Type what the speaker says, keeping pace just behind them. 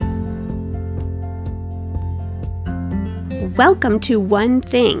welcome to One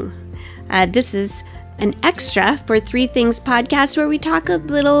Thing. This is an extra for Three Things podcast where we talk a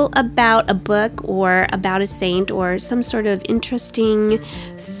little about a book or about a saint or some sort of interesting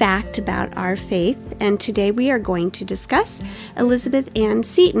fact about our faith. And today we are going to discuss Elizabeth Ann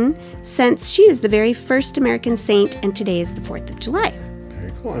Seton, since she is the very first American saint and today is the 4th of July.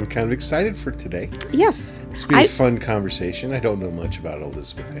 Very cool. I'm kind of excited for today. Yes. It's been a fun conversation. I don't know much about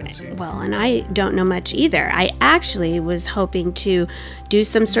Elizabeth Ann Seton. Well, and I don't know much either. I actually was hoping to do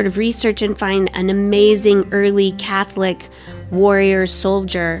some sort of research and find an amazing early Catholic warrior,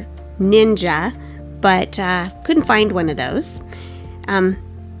 soldier, ninja, but couldn't find one of those.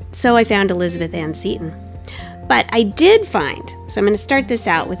 So I found Elizabeth Ann Seton. But I did find, so I'm going to start this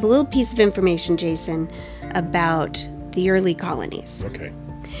out with a little piece of information, Jason, about the early colonies. Okay.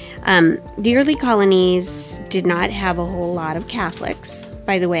 The early colonies did not have a whole lot of Catholics,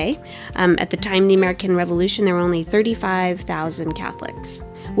 by the way. At the time of the American Revolution, there were only 35,000 Catholics,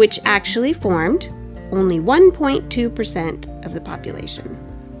 which actually formed only 1.2% of the population.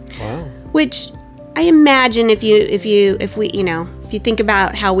 Wow. Which I imagine if you think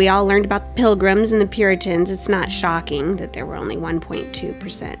about how we all learned about the Pilgrims and the Puritans, it's not shocking that there were only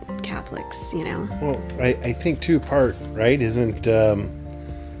 1.2% Catholics, Well, I think too,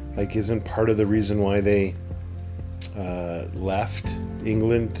 isn't part of the reason why they left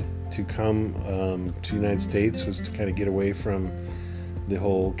England to come to the United States was to kind of get away from the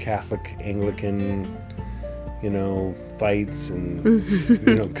whole Catholic Anglican fights and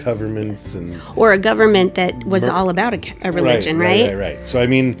governments or a government that was all about a religion, right? Right. So I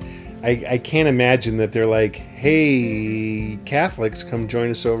mean, I can't imagine that they're like, hey, Catholics, come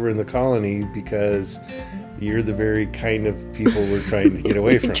join us over in the colony because you're the very kind of people we're trying to get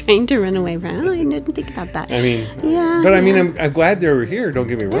away from. Trying to run away from. Oh, I didn't think about that. I mean, yeah. But I mean, I'm glad they were here. Don't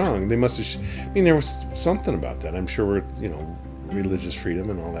get me wrong. They must have. There was something about that. I'm sure we're, religious freedom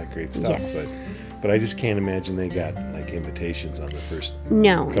and all that great stuff. Yes. But I just can't imagine they got invitations on the first.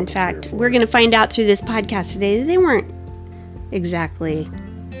 No, in fact, we're going to find out through this podcast today that they weren't exactly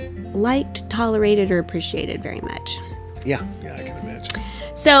liked, tolerated, or appreciated very much. Yeah, I can imagine.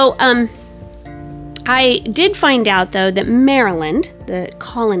 So, I did find out, though, that Maryland, the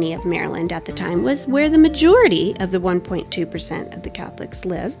colony of Maryland at the time, was where the majority of the 1.2% of the Catholics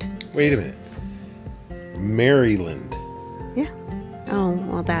lived. Wait a minute. Maryland. Yeah. Oh,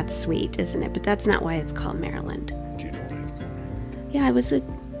 well, that's sweet, isn't it? But that's not why it's called Maryland. Do you know why it's called Maryland? Yeah, it was a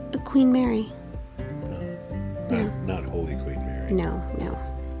Queen Mary. No. Not Holy Queen Mary. No.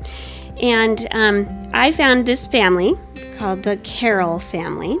 And I found this family called the Carroll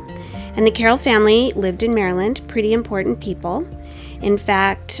family. And the Carroll family lived in Maryland, pretty important people. In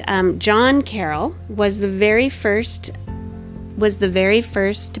fact, John Carroll was the very first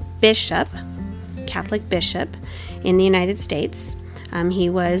bishop, Catholic bishop, in the United States. He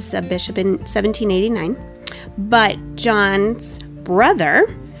was a bishop in 1789. But John's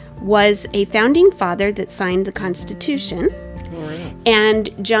brother was a founding father that signed the Constitution. Oh, right. And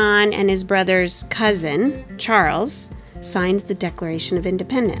John and his brother's cousin, Charles, signed the Declaration of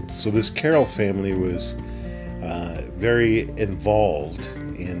Independence. So this Carroll family was very involved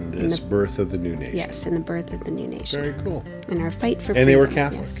in this birth of the new nation. Yes, in the birth of the new nation. Very cool. In our fight for freedom. And they were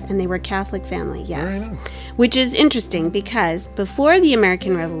Catholic. Yes. And they were Catholic family, yes. Right on. Which is interesting because before the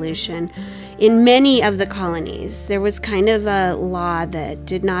American Revolution, in many of the colonies, there was kind of a law that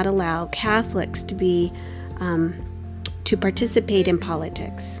did not allow Catholics to be to participate in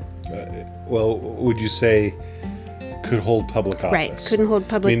politics. Well, would you say could hold public office? Right, couldn't hold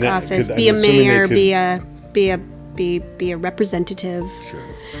public office, be a mayor, be a representative. Sure.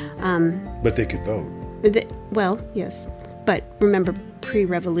 But they could vote. Well, yes. But remember,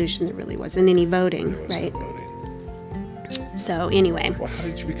 pre-revolution, there really wasn't any voting, There was right? no voting. So anyway. Well, how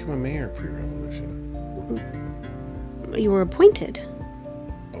did you become a mayor pre-revolution? You were appointed.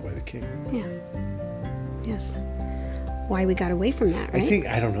 Oh, by the king. Yeah. Yes. Why we got away from that, right?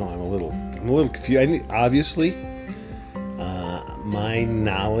 I don't know. I'm a little confused. Obviously, my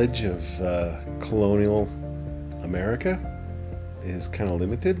knowledge of colonial America is kind of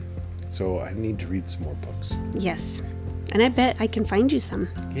limited, so I need to read some more books. Yes. And I bet I can find you some.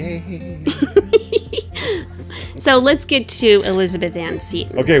 Yay! So let's get to Elizabeth Ann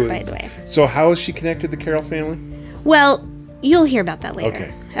Seton, by the way. So how is she connected to the Carroll family? Well, you'll hear about that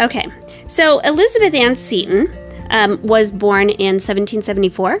later. Okay. So Elizabeth Ann Seton was born in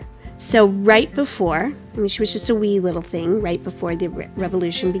 1774. So right before, she was just a wee little thing right before the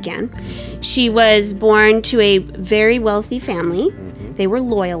revolution began. She was born to a very wealthy family. Mm-hmm. They were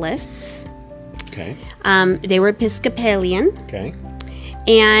loyalists. Okay. They were Episcopalian. Okay.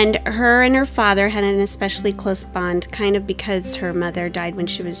 And her father had an especially close bond, kind of because her mother died when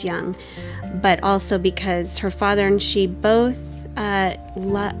she was young, but also because her father and she both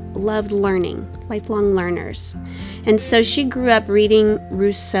loved learning, lifelong learners. And so she grew up reading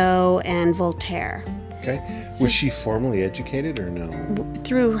Rousseau and Voltaire. Okay. Was she formally educated or no?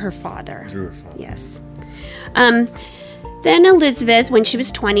 Through her father. Through her father. Yes. Then Elizabeth, when she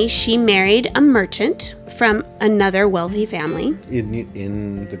was 20, she married a merchant from another wealthy family.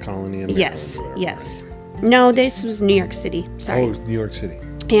 In the colony of Maryland? Yes, whatever, yes. Right? No, this was New York City. Sorry. Oh, New York City.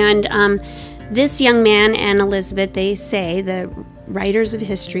 And this young man and Elizabeth, they say, the writers of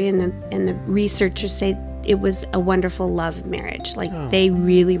history and the researchers say it was a wonderful love marriage. Like, they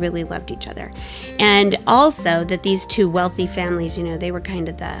really, really loved each other. And also that these two wealthy families, they were kind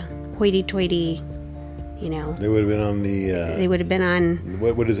of the hoity-toity, They would have been on the... they would have been on...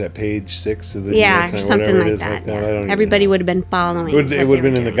 What is that, page 6 of the New Yeah, York Times, something like that. Like that. Yeah. I don't Everybody even know. would have been following. It would have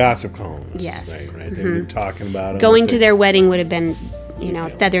been in the gossip columns. Yes. Right. They would have been talking about it. Going to their wedding would have been, a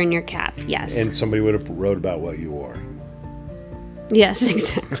feather in your cap. Yes. And somebody would have wrote about what you wore. Yes,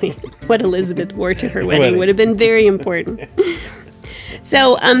 exactly. What Elizabeth wore to her wedding would have been very important.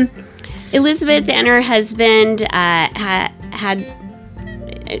 So, Elizabeth and her husband had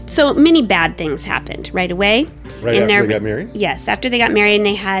so many bad things happened right away. Right after they got married? Yes, after they got married, and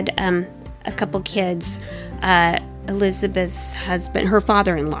they had a couple kids. Elizabeth's husband, her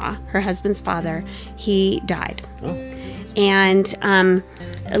father-in-law, her husband's father, he died. Oh. And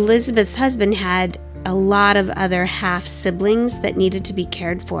Elizabeth's husband had a lot of other half siblings that needed to be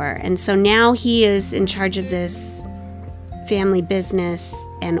cared for. And so now he is in charge of this family business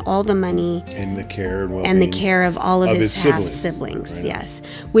and all the money and the care and the care of all of his half siblings. siblings. Right. Yes,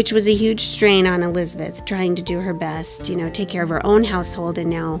 which was a huge strain on Elizabeth, trying to do her best, take care of her own household, and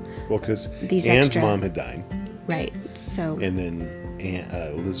now because these Anne's extra mom had died, right? So and then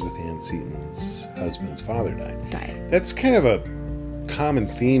Elizabeth Ann Seton's husband's father died. That's kind of a common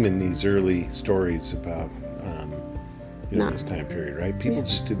theme in these early stories about this time period, right? People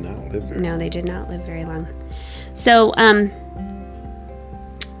just did not live very long. No, they did not live very long. So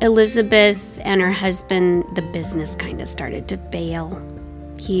Elizabeth and her husband, the business kind of started to fail.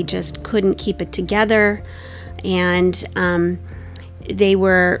 He just couldn't keep it together, and they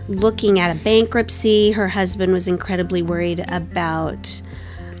were looking at a bankruptcy. Her husband was incredibly worried about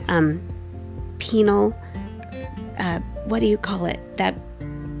penal, what do you call it? That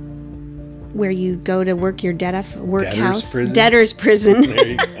where you go to work your workhouse? Debtor's prison. There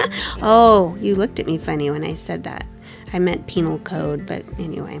you go. Oh, you looked at me funny when I said that. I meant penal code, but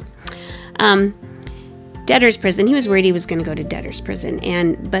anyway. Debtor's prison. He was worried he was going to go to debtor's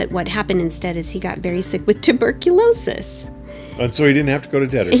prison. But what happened instead is he got very sick with tuberculosis. And so he didn't have to go to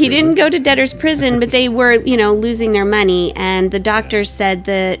debtor's He prison. didn't go to debtor's prison, but they were, losing their money. And the doctor said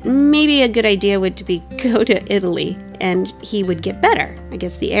that maybe a good idea would be go to Italy and he would get better. I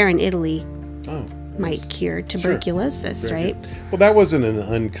guess the air in Italy might cure tuberculosis, Sure. right? Well, that wasn't an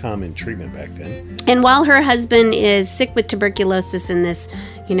uncommon treatment back then. And while her husband is sick with tuberculosis and this,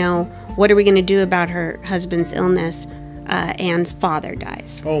 what are we going to do about her husband's illness? Anne's father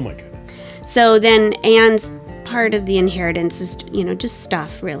dies. Oh my goodness. So then Anne's part of the inheritance is, just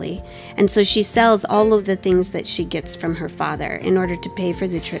stuff, really. And so she sells all of the things that she gets from her father in order to pay for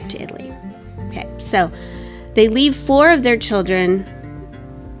the trip to Italy. Okay, so they leave 4 of their children.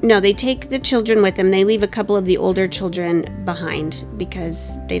 No, they take the children with them. They leave a couple of the older children behind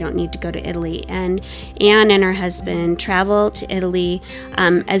because they don't need to go to Italy. And Anne and her husband travel to Italy.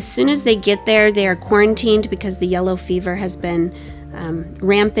 As soon as they get there, they are quarantined because the yellow fever has been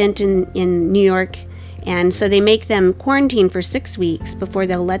rampant in New York. And so they make them quarantine for 6 weeks before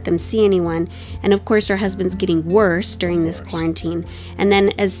they'll let them see anyone. And of course, her husband's getting worse during this quarantine. And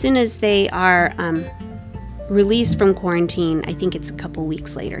then as soon as they are released from quarantine, I think it's a couple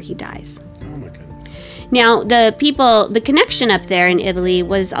weeks later, he dies. Oh my goodness. Now, the connection up there in Italy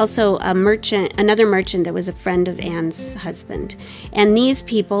was also another merchant that was a friend of Anne's husband. And these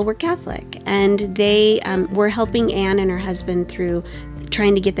people were Catholic, and they were helping Anne and her husband through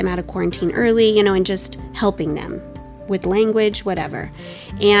trying to get them out of quarantine early, and just helping them with language, whatever.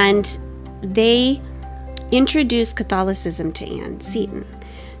 And they introduced Catholicism to Anne Seton,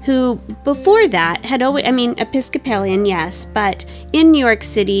 who before that had always, Episcopalian, yes, but in New York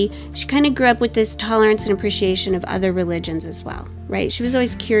City, she kind of grew up with this tolerance and appreciation of other religions as well, right? She was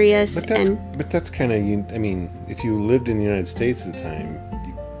always curious. But that's kind of, if you lived in the United States at the time,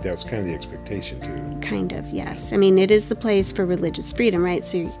 that was kind of the expectation too. Kind of, yes. It is the place for religious freedom, right?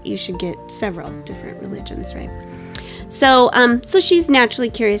 So you should get several different religions, right? So she's naturally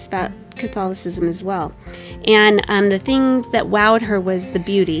curious about Catholicism as well. And the thing that wowed her was the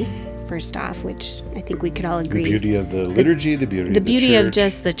beauty, first off, which I think we could all agree. The beauty of the liturgy, the beauty of the beauty church. of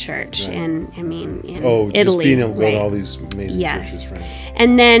just the church. Right. And I mean, in Italy. Just being able to go to all these amazing churches. Right.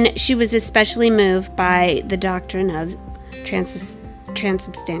 And then she was especially moved by the doctrine of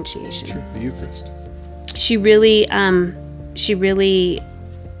transubstantiation. Sure, the Eucharist. She really,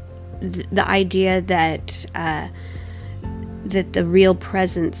 the idea that that the real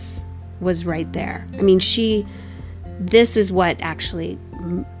presence was right there. I mean, this is what actually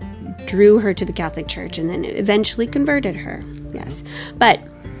drew her to the Catholic Church and then eventually converted her. Yes. But,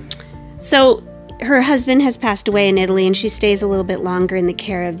 so her husband has passed away in Italy, and she stays a little bit longer in the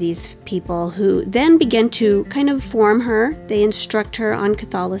care of these people who then begin to kind of form her. They instruct her on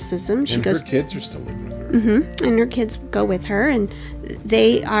Catholicism. Her kids are still living with her. Mm-hmm. And her kids go with her, and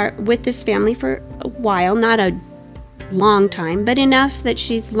they are with this family for a while, not a long time, but enough that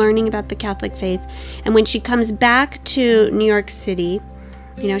she's learning about the Catholic faith. And when she comes back to New York City,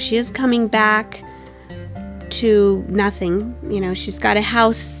 she is coming back to nothing. She's got a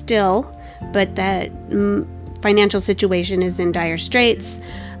house still, but that financial situation is in dire straits.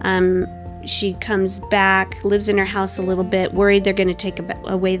 She comes back, lives in her house a little bit, worried they're going to take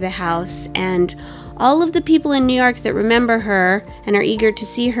away the house. And all of the people in New York that remember her and are eager to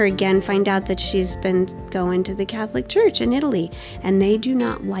see her again find out that she's been going to the Catholic Church in Italy. And they do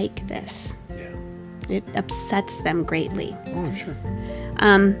not like this. Yeah. It upsets them greatly. Oh, I'm sure.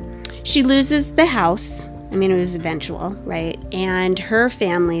 She loses the house. I mean, it was eventual, right? And her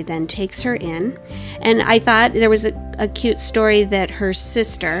family then takes her in. And I thought there was a cute story that her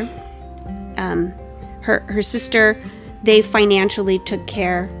sister, her sister, they financially took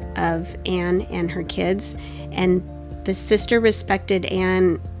care of Anne and her kids. And the sister respected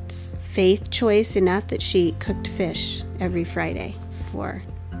Anne's faith choice enough that she cooked fish every Friday for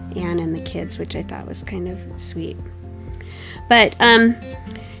Anne and the kids, which I thought was kind of sweet. But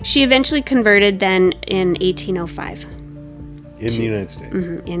she eventually converted then in 1805. In the United States?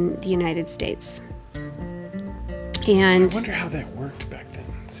 Mm-hmm, in the United States. And I wonder how that worked back then.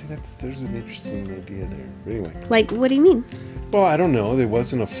 See, there's an interesting idea there. But anyway. Like, what do you mean? Well, I don't know. There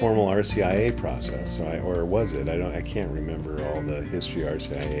wasn't a formal RCIA process, or was it? I can't remember all the history of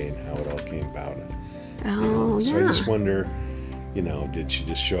RCIA and how it all came about. So I just wonder, did she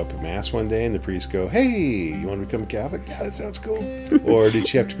just show up at Mass one day and the priest go, "Hey, you want to become Catholic? Yeah, that sounds cool." Or did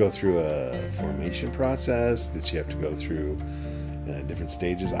she have to go through a formation process? Did she have to go through different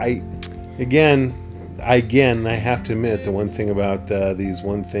stages? I have to admit, the one thing about these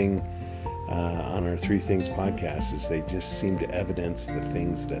One Thing on our Three Things podcast is they just seem to evidence the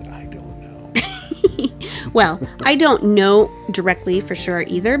things that I don't know. Well, I don't know directly for sure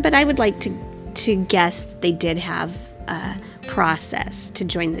either, but I would like to guess that they did have a process to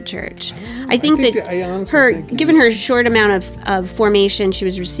join the church. I think given her short amount of formation she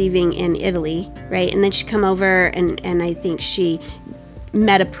was receiving in Italy, right, and then she come over and I think she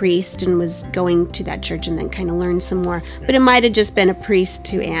met a priest and was going to that church and then kind of learned some more. But it might have just been a priest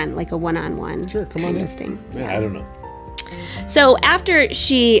to Anne, like a one-on-one kind of thing. Yeah, I don't know. So after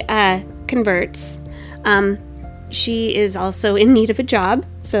she converts, she is also in need of a job.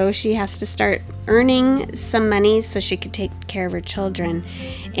 So she has to start earning some money so she could take care of her children.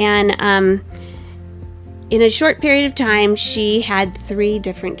 And in a short period of time, she had 3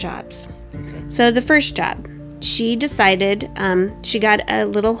 different jobs. Okay. So the first job, she decided, she got a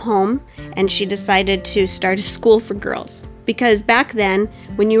little home and she decided to start a school for girls. Because back then,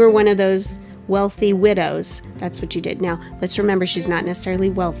 when you were one of those wealthy widows, that's what you did. Now, let's remember she's not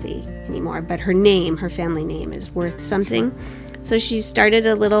necessarily wealthy anymore, but her family name is worth something. So she started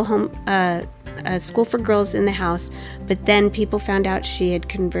a little home, a school for girls in the house, but then people found out she had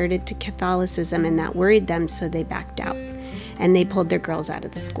converted to Catholicism and that worried them, so they backed out and they pulled their girls out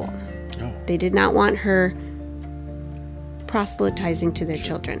of the school. Oh. They did not want her proselytizing to their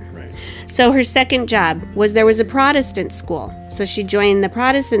children. Right. So her second job was there was a Protestant school. So she joined the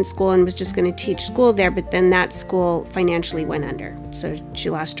Protestant school and was just going to teach school there, but then that school financially went under. So she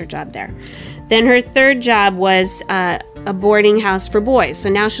lost her job there. Then her third job was a boarding house for boys. So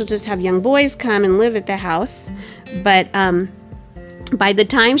now she'll just have young boys come and live at the house. But by the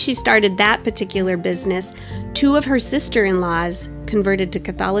time she started that particular business, 2 of her sister-in-laws converted to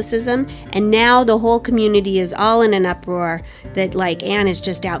Catholicism, and now the whole community is all in an uproar that, like, Anne is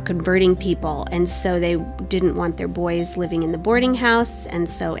just out converting people, and so they didn't want their boys living in the boarding house, and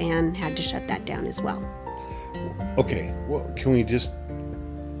so Anne had to shut that down as well. Okay, well, can we just...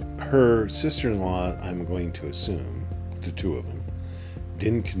 Her sister-in-law, I'm going to assume, the 2 of them,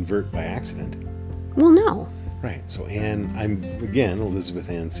 didn't convert by accident. Well, no. Right, so Anne, I'm, again, Elizabeth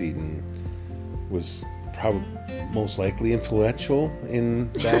Ann Seton, was probably most likely influential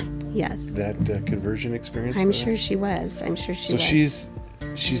in that yes, that conversion experience. I'm sure she was. I'm sure she was. So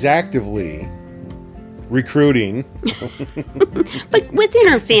she's actively recruiting, but within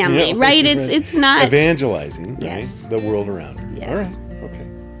her family, right? It's not evangelizing, yes, right? The world around her. Yes. All right, okay.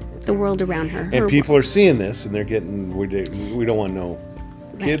 The world around her. And people are seeing this, and they're getting. We don't want no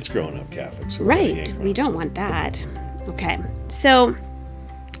kids growing up Catholics, so right? We don't want that. Okay, so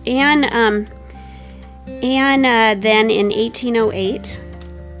Anne then in 1808,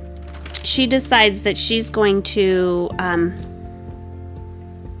 she decides that she's going to,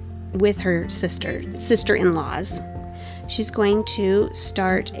 with her sister-in-laws, she's going to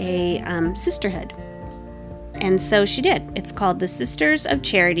start a sisterhood. And so she did. It's called the Sisters of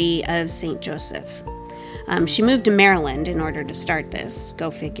Charity of St. Joseph. She moved to Maryland in order to start this.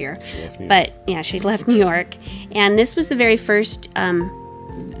 Go figure. But yeah, she left New York, and this was the very first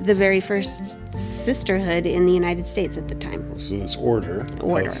sisterhood in the United States at the time. So this order of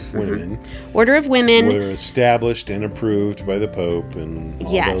women. Order of women. Were established and approved by the Pope and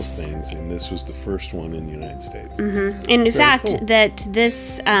all yes, those things. And this was the first one in the United States. And in fact, cool. that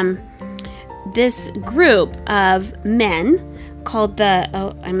this group of men called the,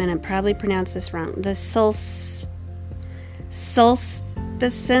 I'm going to probably pronounce this wrong, the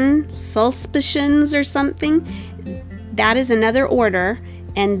Sulpicians or something. That is another order,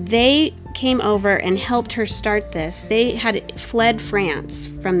 and they came over and helped her start this. They had fled France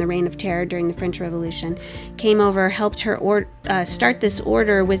from the Reign of Terror during the French Revolution, came over, helped her start this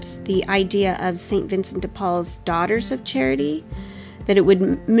order with the idea of St. Vincent de Paul's Daughters of Charity, that it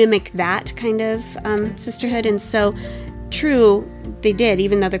would mimic that kind of sisterhood. And so, true, they did,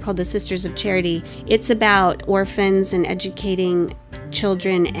 even though they're called the Sisters of Charity. It's about orphans and educating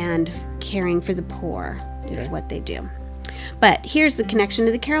children and caring for the poor is what they do. But here's the connection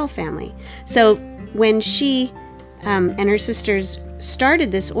to the Carroll family. So when she and her sisters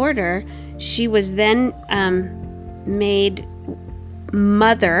started this order, she was then made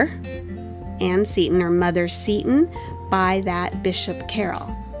Mother Anne Seton, or Mother Seton, by that Bishop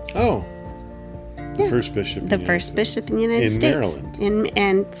Carroll. Oh. The first bishop. The first bishop in the United States. Maryland.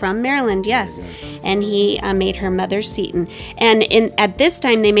 And from Maryland, yes. Okay. And he made her Mother Seton. And at this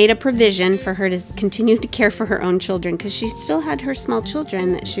time, they made a provision for her to continue to care for her own children, because she still had her small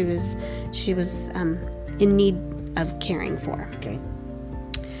children that she was in need of caring for. Okay.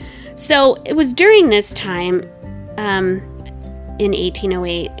 So it was during this time, in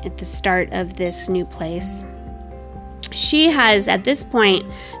 1808, at the start of this new place, she has, at this point,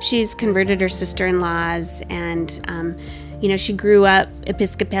 she's converted her sister-in-laws, and, she grew up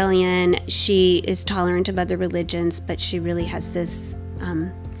Episcopalian. She is tolerant of other religions, but she really has this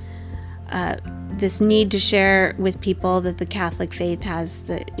this need to share with people that the Catholic faith has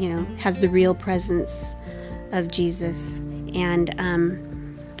the real presence of Jesus. And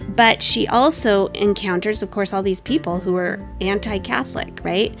but she also encounters, of course, all these people who are anti-Catholic,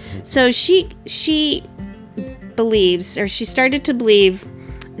 right? So she believes, or she started to believe,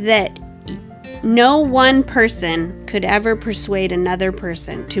 that no one person could ever persuade another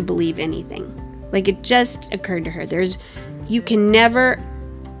person to believe anything. Like, it just occurred to her, you can never,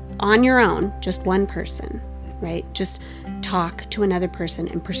 on your own, just one person, right, just talk to another person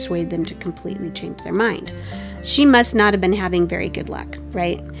and persuade them to completely change their mind. She must not have been having very good luck,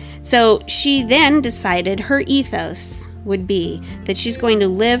 right? So she then decided her ethos would be that she's going to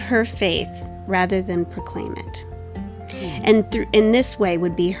live her faith rather than proclaim it. And in this way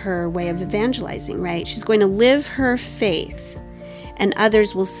would be her way of evangelizing, right? She's going to live her faith, and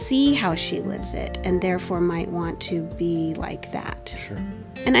others will see how she lives it, and therefore might want to be like that. Sure.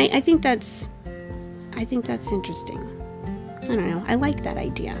 And I think that's interesting. I don't know. I like that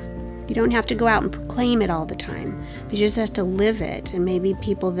idea. You don't have to go out and proclaim it all the time. You just have to live it, and maybe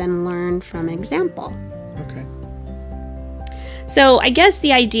people then learn from example. Okay. So I guess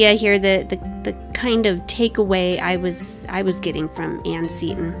the idea here, the kind of takeaway I was getting from Anne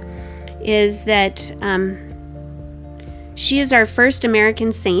Seton, is that she is our first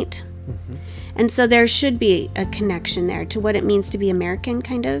American saint. Mm-hmm. And so there should be a connection there to what it means to be American,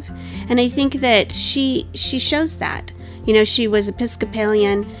 kind of. And I think that she shows that. She was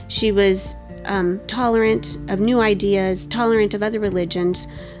Episcopalian. She was tolerant of new ideas, tolerant of other religions,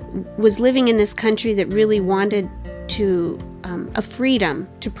 was living in this country that really wanted to a freedom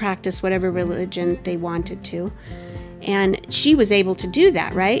to practice whatever religion they wanted to. And she was able to do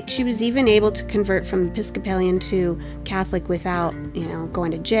that, right? She was even able to convert from Episcopalian to Catholic without,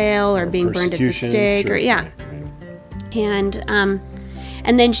 going to jail or being burned at the stake. Sure, Right.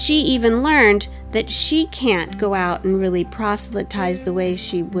 And then she even learned that she can't go out and really proselytize the way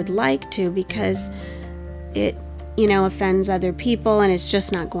she would like to because it, offends other people, and it's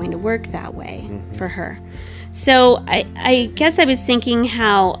just not going to work that way for her. So I guess I was thinking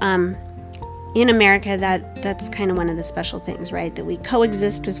how in America that's kind of one of the special things, right? That we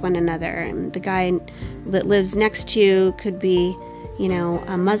coexist with one another, and the guy that lives next to you could be,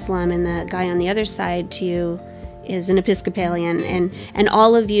 a Muslim, and the guy on the other side to you is an Episcopalian, and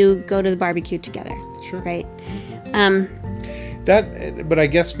all of you go to the barbecue together. Sure. Right? But I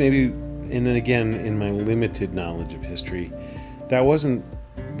guess maybe, and then again, in my limited knowledge of history, that was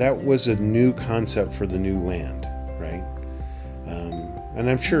a new concept for the new land, right? And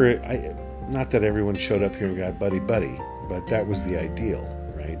I'm sure, not that everyone showed up here and got buddy, but that was the ideal,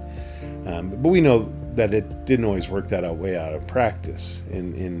 right? But we know that it didn't always work that way out of practice.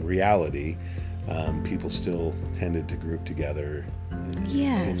 In reality, people still tended to group together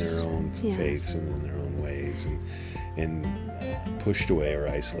in their own faiths and in their own ways, and pushed away or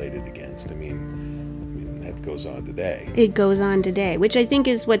isolated against. I mean, that goes on today. It goes on today, which I think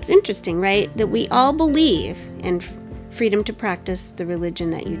is what's interesting, right? That we all believe in freedom to practice the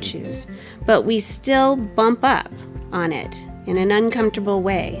religion that you choose, but we still bump up on it in an uncomfortable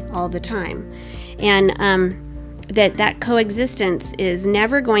way all the time. And that coexistence is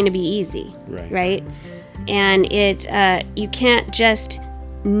never going to be easy, right? And you can't just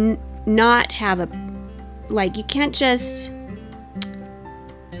not have you can't just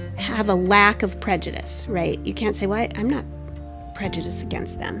have a lack of prejudice, right? You can't say, well, I'm not prejudiced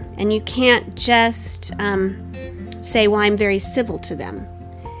against them. And you can't just say, well, I'm very civil to them,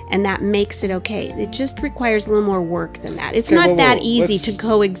 and that makes it okay. It just requires a little more work than that. It's not that easy to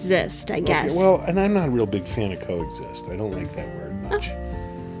coexist, I guess. Well, and I'm not a real big fan of coexist. I don't like that word much.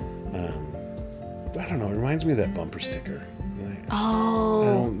 I don't know. It reminds me of that bumper sticker. I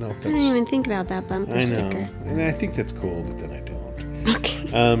don't know if that's... I didn't even think about that bumper sticker. And I think that's cool, but then I don't. Okay.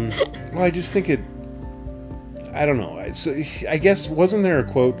 Well, I just think I don't know. So I guess, wasn't there a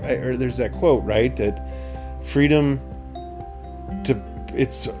quote, or there's that quote, right, that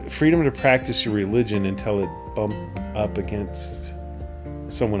it's freedom to practice your religion until it bump up against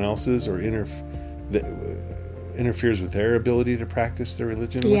someone else's or interferes with their ability to practice their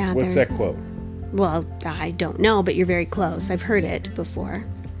religion? What's that quote? Well, I don't know, but you're very close. I've heard it before.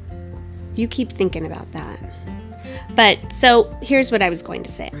 You keep thinking about that. But so here's what I was going to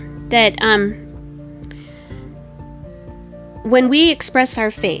say. That when we express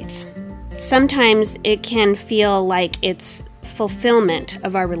our faith, sometimes it can feel like it's fulfillment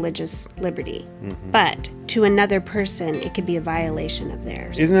of our religious liberty. But to another person, it could be a violation of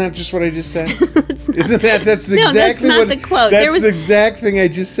theirs. Isn't that just what I just said? That's the quote. That's the exact thing I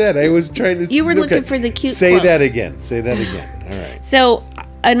just said. I was trying to... You were looking for the cute Say quote. that again. All right. So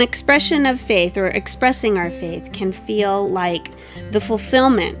an expression of faith, or expressing our faith, can feel like the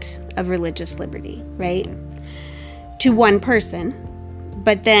fulfillment of religious liberty, right? To one person,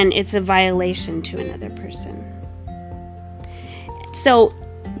 but then it's a violation to another person. So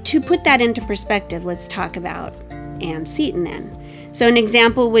to put that into perspective, let's talk about Ann Seton then. So an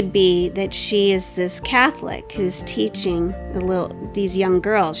example would be that she is this Catholic who's teaching these young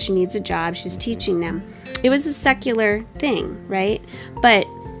girls. She needs a job. She's teaching them. It was a secular thing, right? But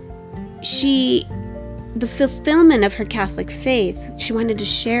the fulfillment of her Catholic faith, she wanted to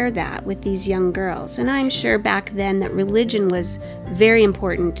share that with these young girls. And I'm sure back then that religion was very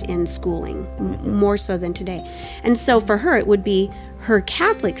important in schooling, more so than today. And so for her, it would be her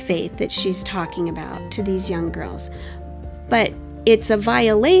Catholic faith that she's talking about to these young girls. But it's a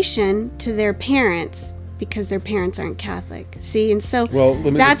violation to their parents because their parents aren't Catholic. See? And so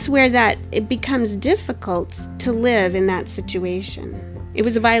that's where it becomes difficult to live in that situation. It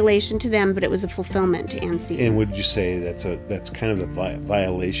was a violation to them, but it was a fulfillment to Ann Seton. And would you say that's kind of a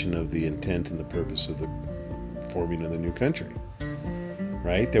violation of the intent and the purpose of the forming of the new country,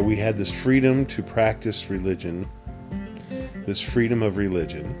 right? That we had this freedom to practice religion, this freedom of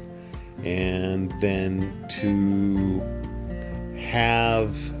religion, and then to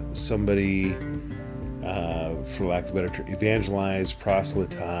have somebody, for lack of a better term, evangelize,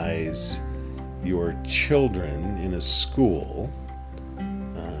 proselytize your children in a school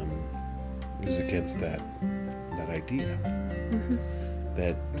is against that idea.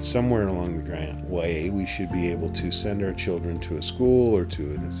 That somewhere along the way we should be able to send our children to a school or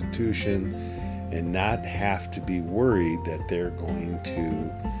to an institution and not have to be worried that they're going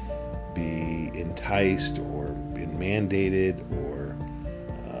to be enticed or been mandated or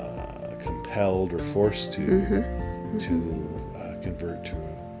compelled or forced to convert to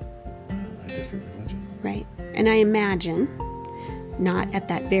a different religion. Right. And I imagine not at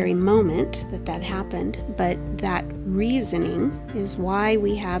that very moment that happened, but that reasoning is why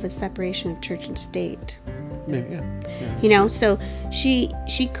we have a separation of church and state. Yeah. So she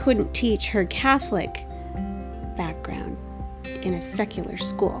couldn't teach her Catholic background in a secular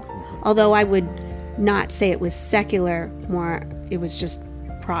school. Although I would not say it was secular, more it was just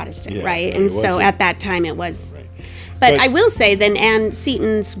Protestant, right? And so at that time it was. Right. But I will say then Ann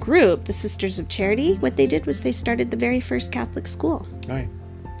Seton's group, the Sisters of Charity, what they did was they started the very first Catholic school. Right.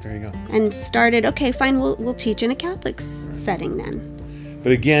 There you go. And started, okay, fine, we'll teach in a Catholic setting then.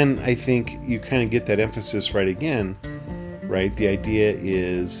 But again, I think you kind of get that emphasis right again, right? The idea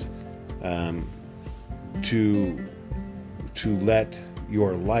is to let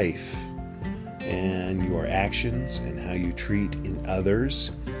your life and your actions and how you treat in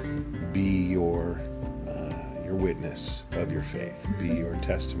others be your witness of your faith, be your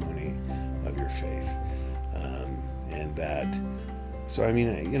testimony of your faith, and that. So I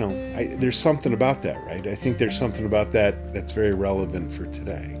mean, there's something about that, right? I think there's something about that that's very relevant for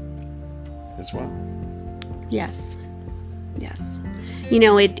today as well. Yes.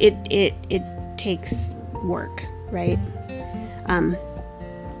 It takes work, right?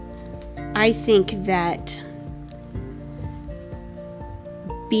 I think that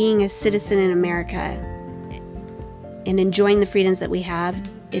being a citizen in America and enjoying the freedoms that we have,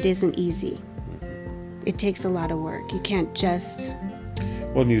 it isn't easy. It takes a lot of work. You can't just...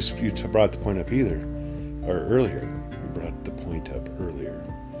 Well, you brought the point up earlier. You brought the point up earlier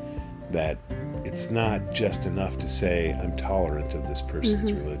that it's not just enough to say, I'm tolerant of this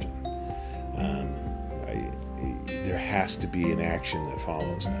person's religion. There has to be an action that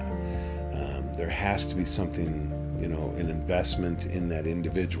follows that. There has to be something, an investment in that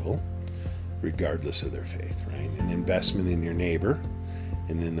individual, regardless of their faith, right? An investment in your neighbor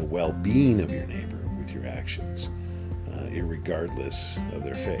and in the well-being of your neighbor with your actions, irregardless of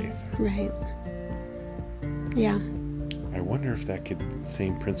their faith. Right. Yeah. I wonder if the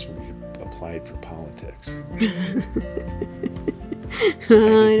same principle could be applied for politics.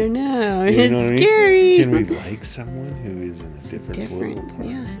 I don't know. It's scary. Can we like someone who is in a different political party?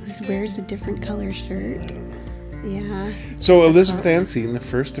 Yeah, who wears a different color shirt? I don't know. Yeah. So Elizabeth Ann Seton, the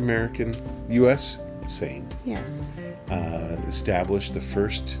first American U.S. saint, yes, established the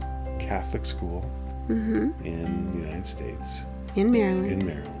first Catholic school in the United States. In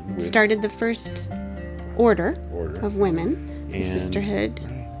Maryland. Started the first order of women, the sisterhood.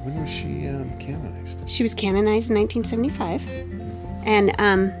 Right. When was she canonized? She was canonized in 1975. And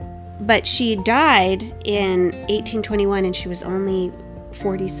but she died in 1821 and she was only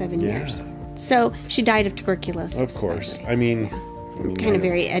 47 years. So she died of tuberculosis. Of course. I mean, kind of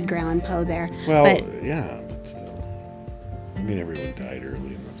very Edgar Allan Poe there. Well, but still. I mean, everyone died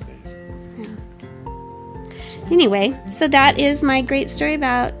early in those days. Yeah. Anyway, so that is my great story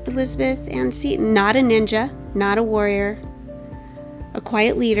about Elizabeth Ann Seton. Not a ninja, not a warrior, a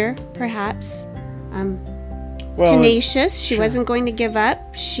quiet leader, perhaps. Tenacious. She wasn't going to give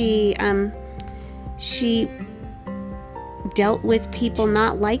up. She dealt with people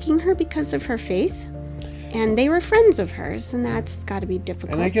not liking her because of her faith, and they were friends of hers, and that's got to be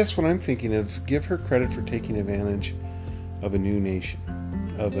difficult. And I guess what I'm thinking of, give her credit for taking advantage of a new nation,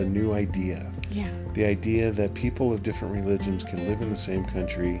 of a new idea. Yeah. The idea that people of different religions can live in the same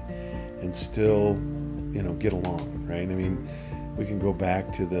country and still, get along, right? I mean, we can go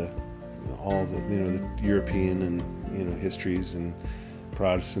back to the European and histories and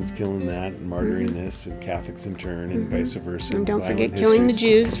Protestants killing that and martyring this and Catholics in turn and vice versa. And don't forget killing the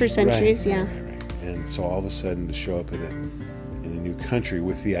Jews for centuries. Right. And so all of a sudden to show up in a new country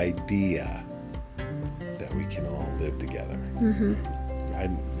with the idea that we can all live together.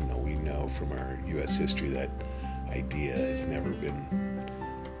 We know from our U.S. history that idea has never been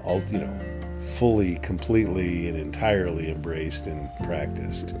fully, completely, and entirely embraced and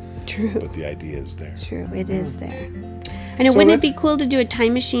practiced. True. But the idea is there. True, it is there. And wouldn't it be cool to do a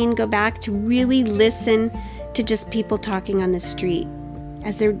time machine, go back to really listen to just people talking on the street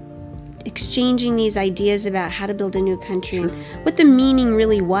as they're exchanging these ideas about how to build a new country and what the meaning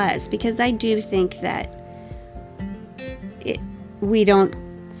really was? Because I do think that we don't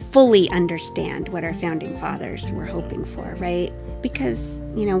fully understand what our founding fathers were hoping for, right? Because,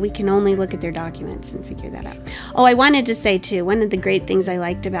 we can only look at their documents and figure that out. Oh, I wanted to say, too, one of the great things I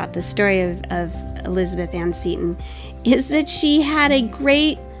liked about the story of Elizabeth Ann Seton is that she had a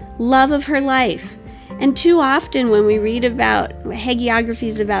great love of her life. And too often when we read about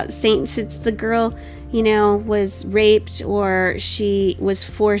hagiographies about saints, it's the girl, was raped, or she was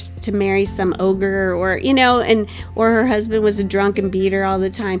forced to marry some ogre, or her husband was a drunk and beat her all the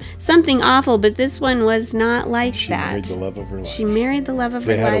time. Something awful, but this one was not like She that. married the love of her life. She married the love of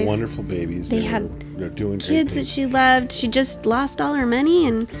her life. They had wonderful babies. They're doing kids that she loved. She just lost all her money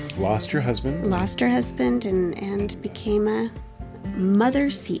and lost her husband. And became a Mother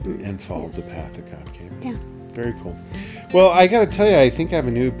Seton. And followed the path that God gave her. Yeah. Very cool. Well, I got to tell you, I think I have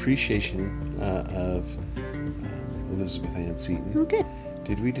a new appreciation of Elizabeth Ann Seton. Oh, good.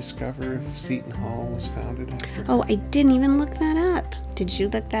 Did we discover if Seton Hall was founded after her? Oh, I didn't even look that up. Did you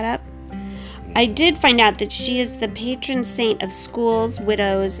look that up? Yeah. I did find out that she is the patron saint of schools,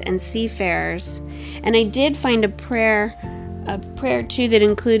 widows, and seafarers. And I did find a prayer too that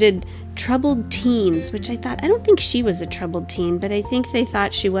included troubled teens, which I don't think she was a troubled teen, but I think they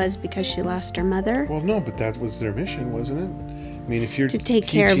thought she was because she lost her mother. Well, no, but that was their mission, wasn't it? I mean, if you're to take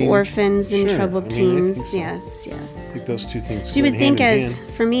care of orphans and troubled teens. So. Yes. I think those two things. So you would think,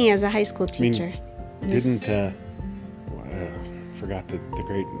 for me, as a high school teacher, forgot the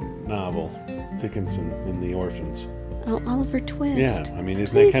great novel Dickinson and the Orphans. Oh, Oliver Twist. Yeah, I mean,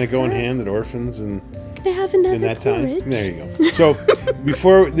 isn't that kind of going hand that orphans and can I have another in that porridge? time? There you go. So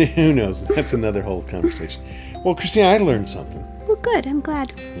before who knows? That's another whole conversation. Well, Christina, I learned something. Well, good. I'm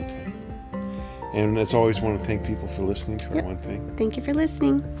glad. Okay. And as always, want to thank people for listening to our one thing. Thank you for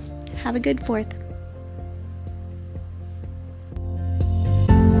listening. Have a good 4th.